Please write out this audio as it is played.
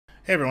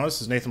Hey everyone,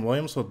 this is Nathan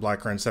Williams with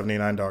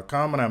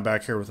BlackRun79.com, and I'm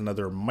back here with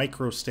another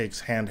micro stakes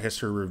hand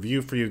history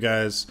review for you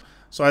guys.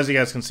 So as you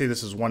guys can see,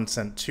 this is 1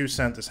 cent, 2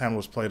 cent. This hand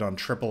was played on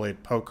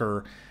 888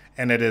 Poker,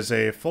 and it is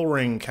a full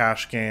ring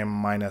cash game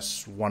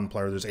minus one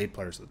player. There's 8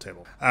 players at the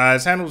table.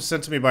 This hand was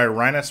sent to me by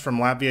Rinus from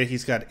Latvia.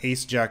 He's got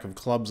ace jack of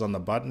clubs on the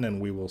button, and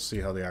we will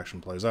see how the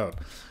action plays out.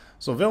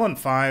 So villain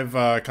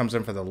 5 comes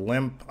in for the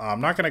limp.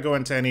 I'm not going to go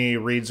into any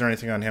reads or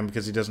anything on him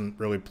because he doesn't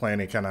really play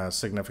any kind of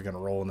significant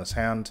role in this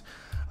hand.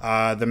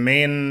 The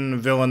main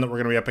villain that we're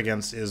going to be up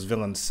against is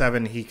villain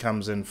 7. He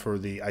comes in for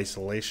the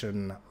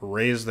isolation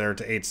raise there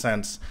to 8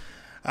 cents.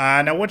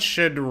 Now what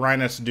should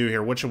Rinus do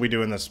here? What should we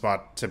do in this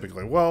spot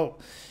typically? Well,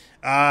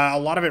 a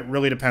lot of it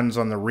really depends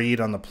on the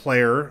read on the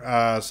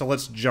player, so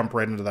let's jump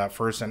right into that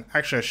first. And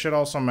actually I should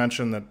also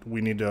mention that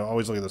we need to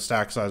always look at the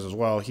stack size as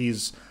well.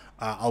 He's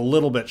a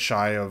little bit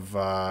shy of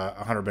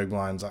 100 big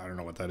blinds. I don't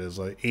know what that is,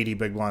 like 80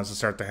 big blinds to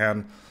start the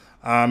hand.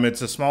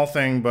 It's a small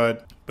thing,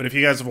 but if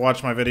you guys have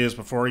watched my videos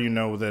before, you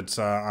know that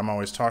I'm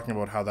always talking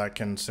about how that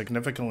can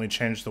significantly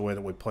change the way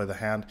that we play the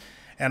hand.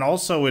 And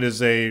also it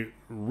is a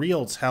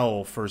real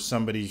tell for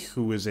somebody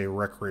who is a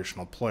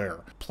recreational player.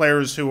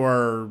 Players who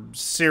are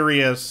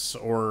serious,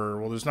 or,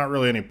 well, there's not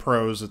really any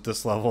pros at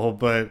this level,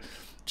 but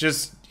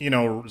just, you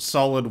know,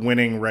 solid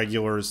winning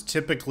regulars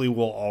typically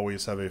will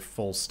always have a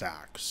full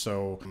stack.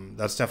 So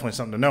that's definitely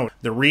something to note.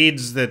 The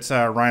reads that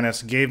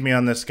Rinus gave me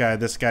on this guy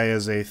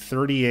is a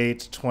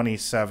 38,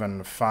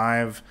 27,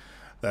 5.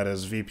 That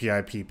is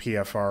VPIP,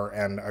 PFR,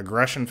 and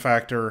aggression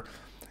factor.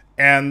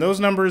 And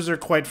those numbers are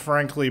quite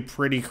frankly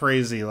pretty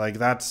crazy. Like,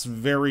 that's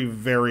very,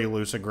 very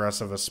loose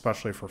aggressive,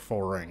 especially for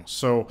full ring.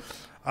 So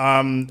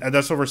and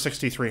that's over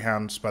 63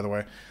 hands, by the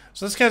way.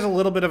 So this guy's a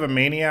little bit of a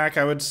maniac,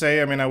 I would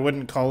say. I mean, I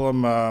wouldn't call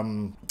him,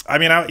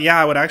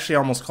 I would actually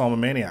almost call him a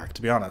maniac,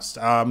 to be honest.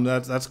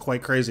 That's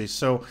quite crazy.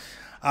 So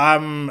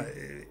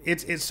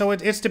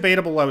it's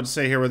debatable, I would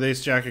say, here with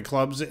ace jack of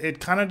clubs. It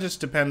kind of just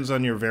depends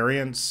on your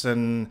variance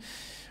and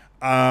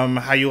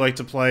how you like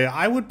to play.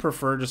 I would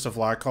prefer just a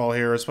flat call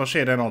here,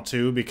 especially at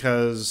NL2,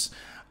 because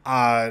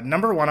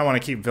number one, I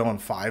want to keep villain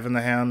 5 in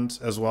the hand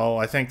as well.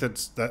 I think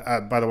that's,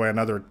 by the way,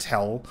 another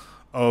tell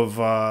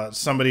of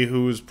somebody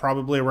who's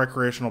probably a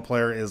recreational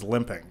player is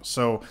limping.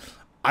 So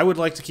I would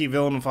like to keep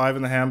villain 5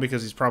 in the hand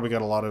because he's probably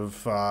got a lot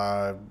of,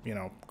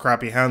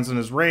 crappy hands in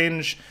his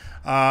range.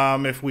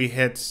 If we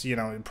hit,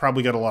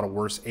 probably got a lot of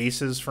worse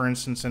aces, for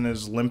instance, in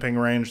his limping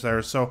range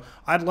there. So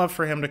I'd love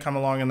for him to come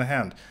along in the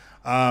hand.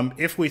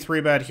 If we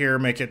 3-bet here,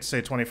 make it,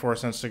 say, 24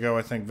 cents to go,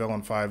 I think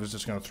villain 5 is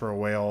just going to throw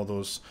away all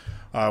those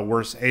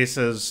worse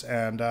aces,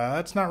 and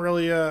that's not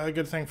really a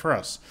good thing for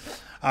us.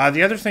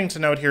 The other thing to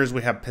note here is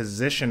we have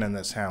position in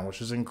this hand,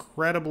 which is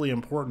incredibly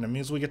important. It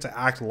means we get to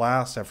act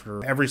last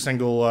after every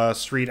single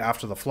street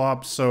after the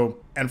flop. So,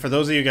 and for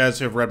those of you guys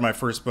who have read my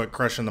first book,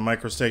 Crushing the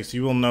Micro Stakes,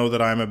 you will know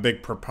that I'm a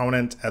big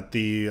proponent at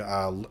the,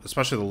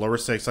 especially the lower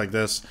stakes like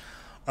this,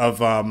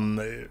 of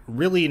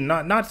really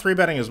not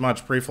 3-betting as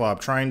much pre-flop,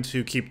 trying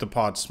to keep the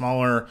pot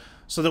smaller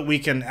so that we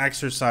can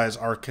exercise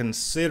our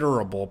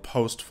considerable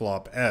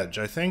post-flop edge.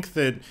 I think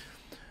that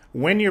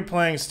when you're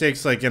playing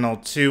stakes like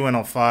NL2,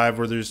 NL5,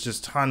 where there's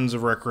just tons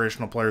of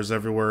recreational players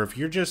everywhere, if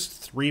you're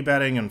just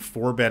 3-betting and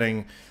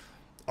 4-betting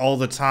all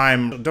the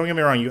time, don't get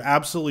me wrong, you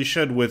absolutely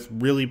should with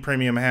really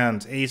premium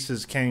hands,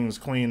 aces, kings,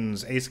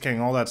 queens,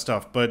 ace-king, all that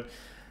stuff, but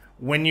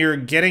when you're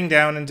getting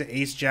down into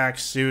ace-jack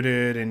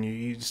suited and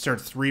you start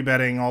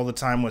 3-betting all the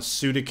time with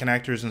suited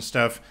connectors and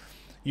stuff,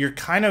 you're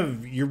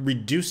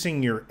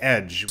reducing your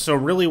edge. So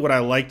really what I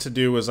like to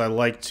do is I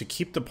like to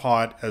keep the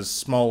pot as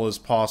small as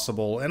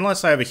possible,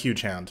 unless I have a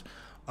huge hand,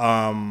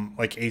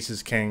 like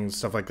aces, kings,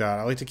 stuff like that.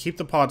 I like to keep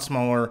the pot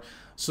smaller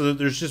so that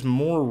there's just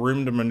more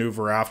room to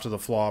maneuver after the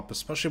flop,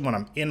 especially when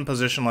I'm in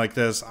position like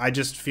this. I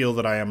just feel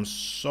that I am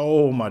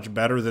so much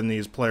better than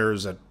these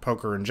players at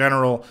poker in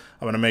general.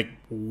 I'm going to make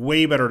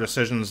way better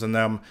decisions than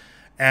them.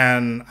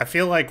 And I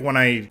feel like when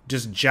I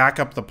just jack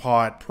up the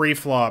pot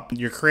pre-flop,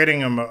 you're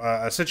creating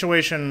a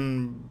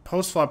situation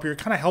post-flop, you're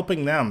kind of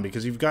helping them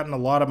because you've gotten a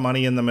lot of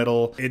money in the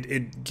middle.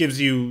 It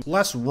gives you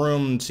less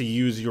room to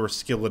use your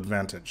skill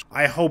advantage.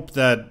 I hope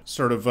that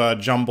sort of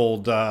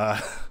jumbled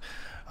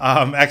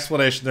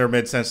explanation there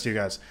made sense to you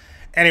guys.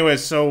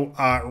 Anyways, so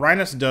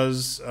Rinus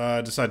does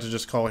decide to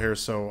just call here,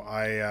 so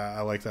I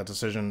like that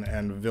decision,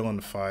 and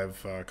villain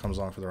 5 comes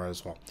along for the ride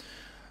as well.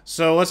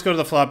 So let's go to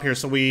the flop here.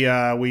 So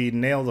we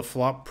nail the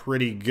flop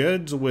pretty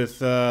good with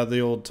the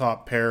old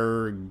top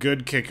pair,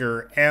 good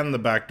kicker, and the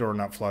backdoor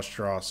nut flush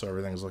draw, so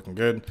everything's looking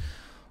good.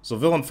 So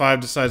villain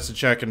 5 decides to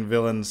check, and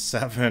villain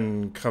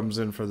 7 comes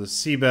in for the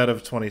c-bet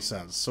of 20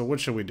 cents. So what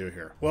should we do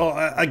here?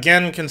 Well,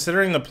 again,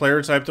 considering the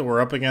player type that we're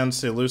up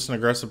against, a loose and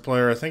aggressive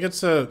player, I think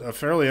it's a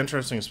fairly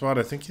interesting spot.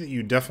 I think that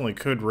you definitely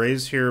could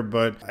raise here,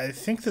 but I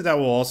think that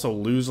will also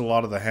lose a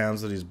lot of the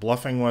hands that he's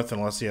bluffing with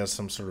unless he has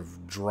some sort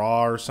of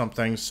draw or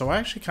something. So I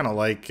actually kind of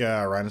like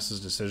Rinus's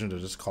decision to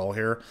just call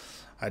here.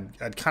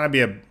 I'd kind of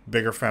be a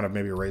bigger fan of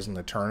maybe raising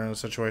the turn in a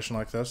situation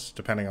like this,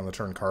 depending on the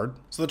turn card.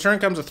 So the turn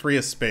comes with 3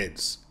 of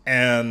spades,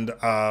 and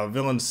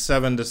villain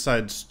 7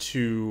 decides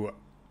to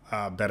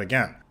bet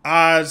again.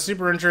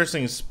 Super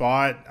interesting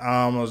spot.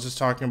 I was just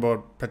talking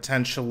about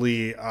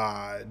potentially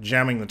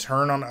jamming the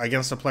turn on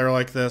against a player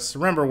like this.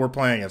 Remember, we're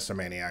playing against a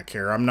Maniac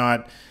here. I'm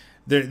not...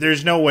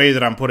 There's no way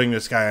that I'm putting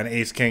this guy on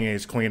ace, king,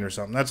 ace, queen or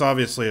something. That's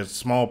obviously a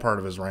small part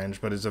of his range,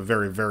 but it's a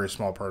very, very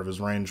small part of his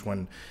range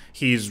when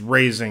he's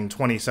raising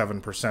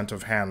 27%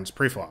 of hands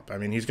preflop. I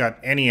mean, he's got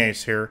any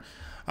ace here.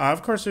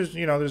 Of course,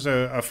 there's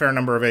a fair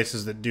number of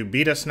aces that do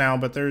beat us now,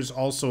 but there's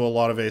also a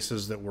lot of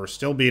aces that we're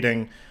still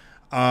beating.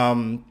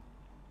 And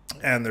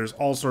there's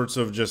all sorts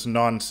of just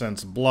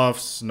nonsense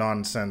bluffs,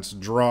 nonsense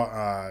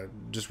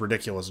just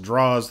ridiculous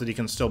draws that he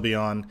can still be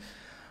on.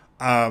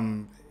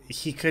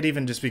 He could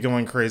even just be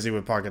going crazy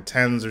with pocket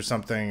tens or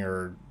something,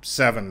 or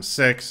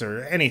 7-6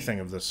 or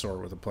anything of this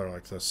sort with a player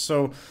like this.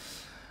 So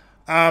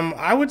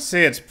I would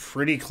say it's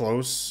pretty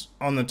close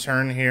on the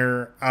turn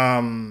here.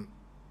 I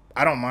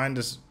don't mind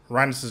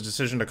Rhinus'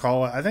 decision to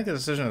call it. I think the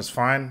decision is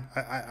fine.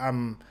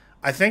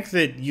 I think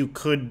that you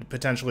could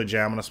potentially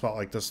jam in a spot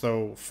like this,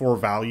 though, for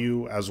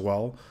value as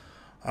well.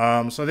 So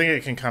I think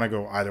it can kind of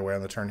go either way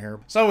on the turn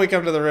here. So we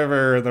come to the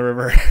river. The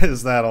river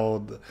is that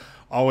old...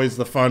 Always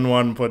the fun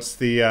one, puts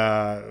the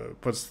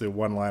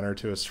one-liner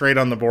to a straight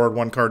on the board,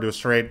 one card to a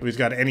straight. He's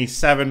got any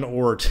 7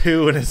 or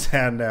 2 in his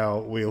hand now,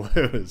 we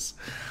lose.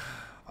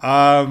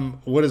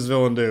 What does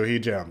Villain do? He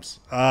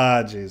jams.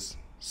 Jeez.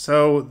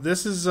 So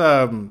this is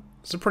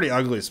it's a pretty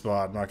ugly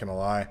spot, I'm not going to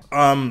lie.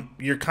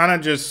 You're kind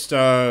of just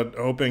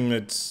hoping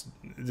that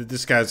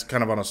this guy's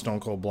kind of on a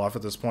stone-cold bluff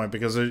at this point,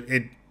 because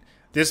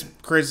this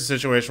creates a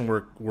situation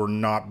where we're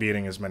not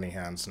beating as many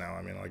hands now.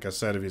 I mean, like I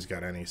said, if he's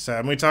got any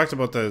 7, we talked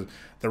about the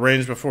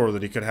range before,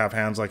 that he could have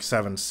hands like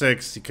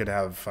 7-6. He could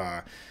have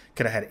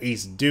had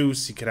ace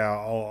deuce. He could have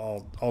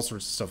all sorts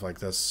of stuff like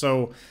this.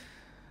 So,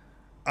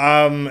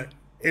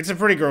 it's a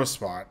pretty gross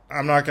spot.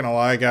 I'm not gonna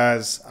lie,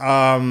 guys.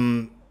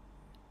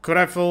 Could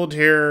I fold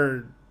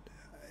here?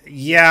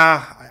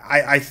 Yeah,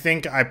 I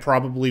think I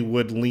probably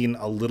would lean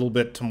a little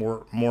bit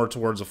more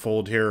towards a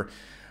fold here.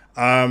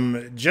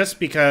 Just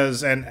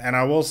because, and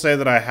I will say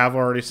that I have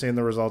already seen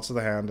the results of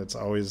the hand. It's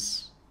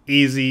always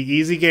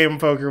easy game of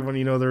poker when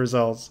you know the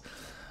results.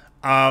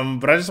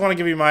 But I just want to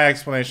give you my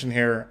explanation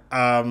here.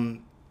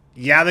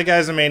 Yeah, the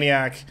guy's a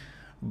maniac,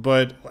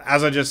 but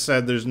as I just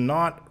said, there's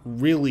not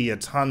really a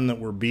ton that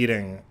we're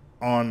beating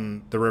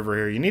on the river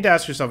here. You need to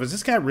ask yourself, is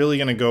this guy really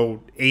going to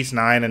go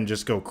ace-9 and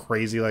just go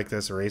crazy like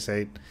this, or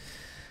ace-8?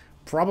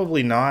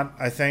 Probably not.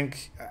 I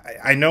think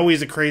I know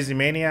he's a crazy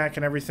maniac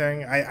and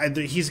everything.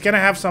 He's going to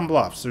have some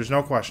bluffs. There's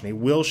no question. He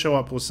will show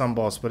up with some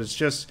bluffs, but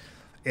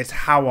it's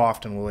how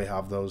often will he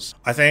have those?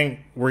 I think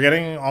we're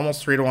getting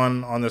almost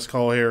 3-1 on this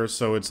call here,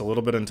 so it's a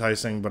little bit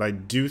enticing, but I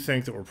do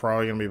think that we're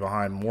probably going to be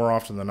behind more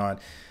often than not.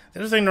 The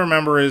other thing to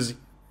remember is,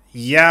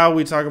 yeah,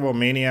 we talk about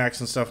maniacs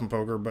and stuff in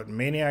poker, but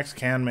maniacs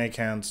can make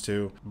hands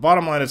too.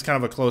 Bottom line, it's kind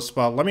of a close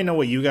spot. Let me know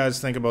what you guys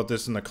think about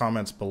this in the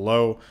comments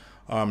below.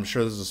 I'm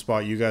sure this is a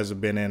spot you guys have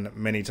been in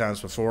many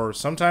times before.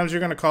 Sometimes you're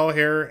going to call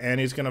here and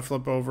he's going to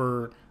flip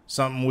over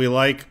something we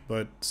like,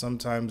 but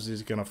sometimes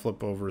he's going to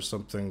flip over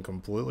something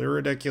completely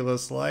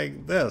ridiculous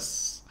like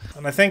this.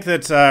 And I think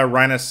that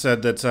Rhinus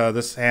said that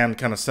this hand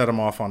kind of set him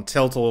off on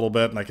tilt a little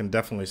bit, and I can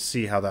definitely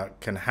see how that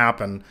can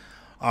happen.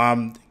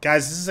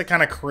 Guys, this is the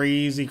kind of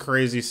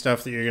crazy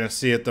stuff that you're going to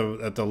see at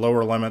the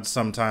lower limits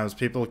sometimes.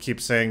 People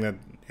keep saying that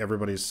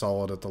everybody's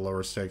solid at the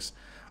lower stakes.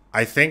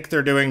 I think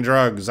they're doing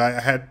drugs.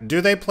 Do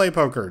they play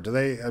poker? Do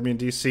they? I mean,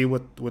 do you see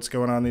what's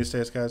going on these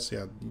days, guys?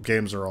 Yeah,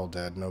 games are all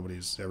dead.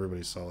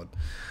 Everybody's solid.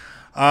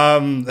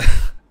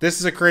 This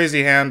is a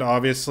crazy hand,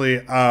 obviously.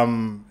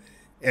 And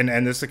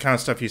this is the kind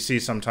of stuff you see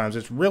sometimes.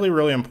 It's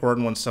really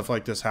important when stuff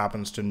like this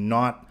happens to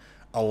not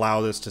allow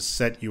this to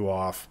set you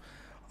off.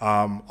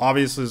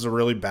 Obviously, there's a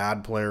really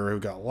bad player who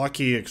got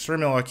lucky,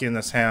 extremely lucky in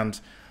this hand.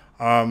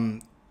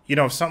 You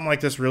know, if something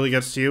like this really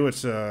gets to you,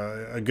 it's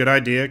a good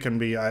idea. It can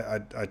be,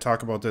 I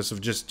talk about this, of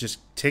just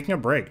taking a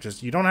break.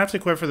 You don't have to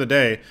quit for the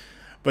day,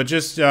 but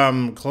just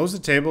close the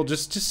table,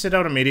 just sit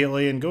out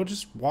immediately and go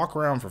just walk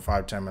around for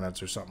 5-10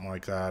 minutes or something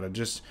like that. And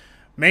just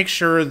make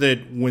sure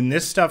that when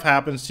this stuff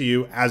happens to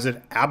you, as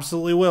it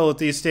absolutely will at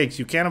these stakes,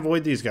 you can't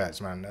avoid these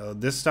guys, man.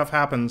 This stuff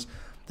happens.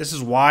 This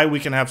is why we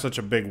can have such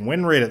a big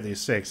win rate at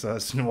these stakes.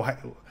 That's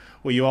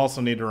what you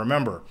also need to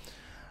remember.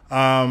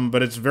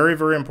 But it's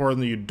very important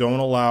that you don't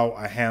allow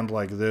a hand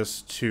like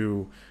this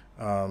to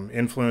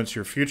influence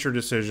your future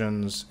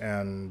decisions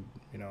and,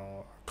 you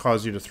know,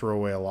 cause you to throw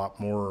away a lot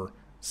more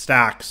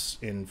stacks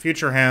in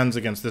future hands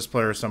against this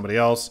player or somebody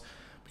else.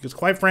 Because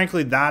quite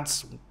frankly,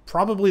 that's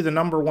probably the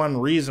 #1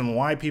 reason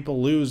why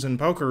people lose in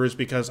poker, is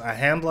because a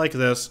hand like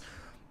this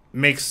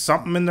makes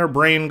something in their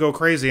brain go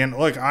crazy. And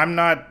look, I'm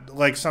not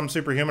like some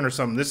superhuman or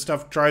something. This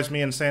stuff drives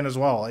me insane as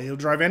well. It'll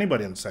drive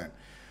anybody insane.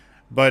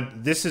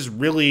 But this is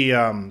really,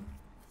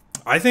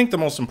 I think the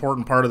most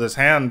important part of this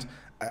hand,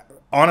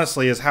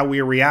 honestly, is how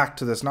we react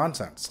to this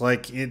nonsense.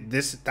 Like,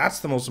 that's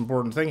the most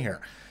important thing here.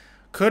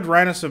 Could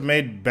Rhinus have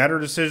made better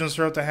decisions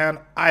throughout the hand?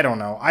 I don't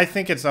know. I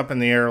think it's up in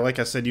the air. Like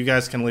I said, you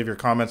guys can leave your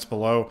comments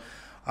below.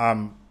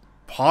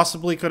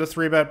 possibly could have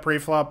 3-bet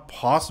pre-flop,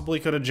 possibly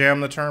could have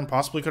jammed the turn,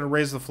 possibly could have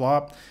raised the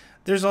flop.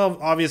 There's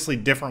obviously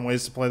different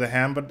ways to play the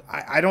hand, but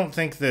I don't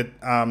think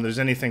that there's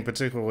anything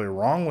particularly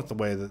wrong with the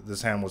way that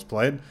this hand was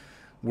played.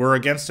 We're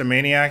against a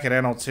Maniac at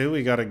NL2.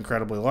 We got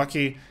incredibly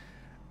lucky.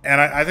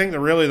 And I think that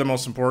really the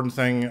most important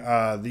thing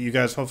that you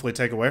guys hopefully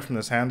take away from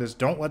this hand is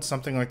don't let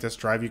something like this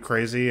drive you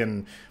crazy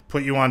and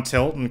put you on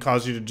tilt and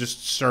cause you to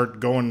just start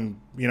going,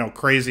 you know,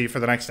 crazy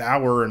for the next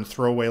hour and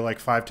throw away like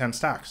 5-10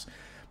 stacks.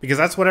 Because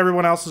that's what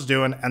everyone else is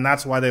doing, and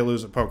that's why they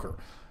lose at poker.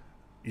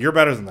 You're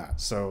better than that.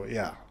 So,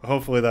 yeah,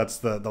 hopefully that's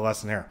the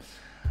lesson here.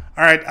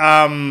 All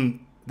right,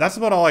 that's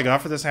about all I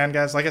got for this hand,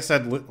 guys. Like I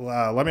said, let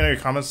me know your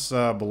comments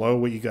below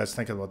what you guys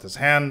think about this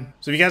hand.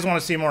 So if you guys want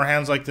to see more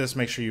hands like this,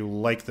 make sure you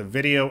like the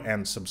video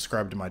and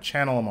subscribe to my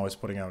channel. I'm always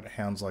putting out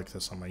hands like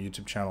this on my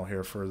YouTube channel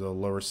here for the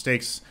lower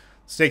stakes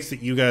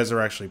that you guys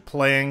are actually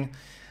playing.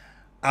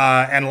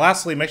 And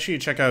lastly, make sure you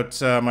check out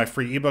my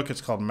free ebook.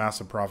 It's called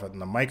Massive Profit in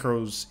the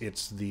Micros.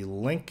 It's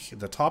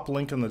the top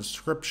link in the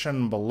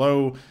description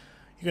below.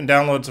 You can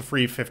download. It's a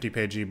free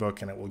 50-page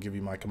ebook, and it will give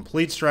you my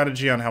complete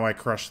strategy on how I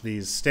crush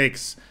these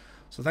stakes.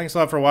 So thanks a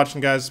lot for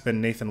watching, guys. It's been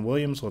Nathan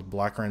Williams with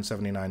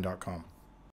BlackRain79.com.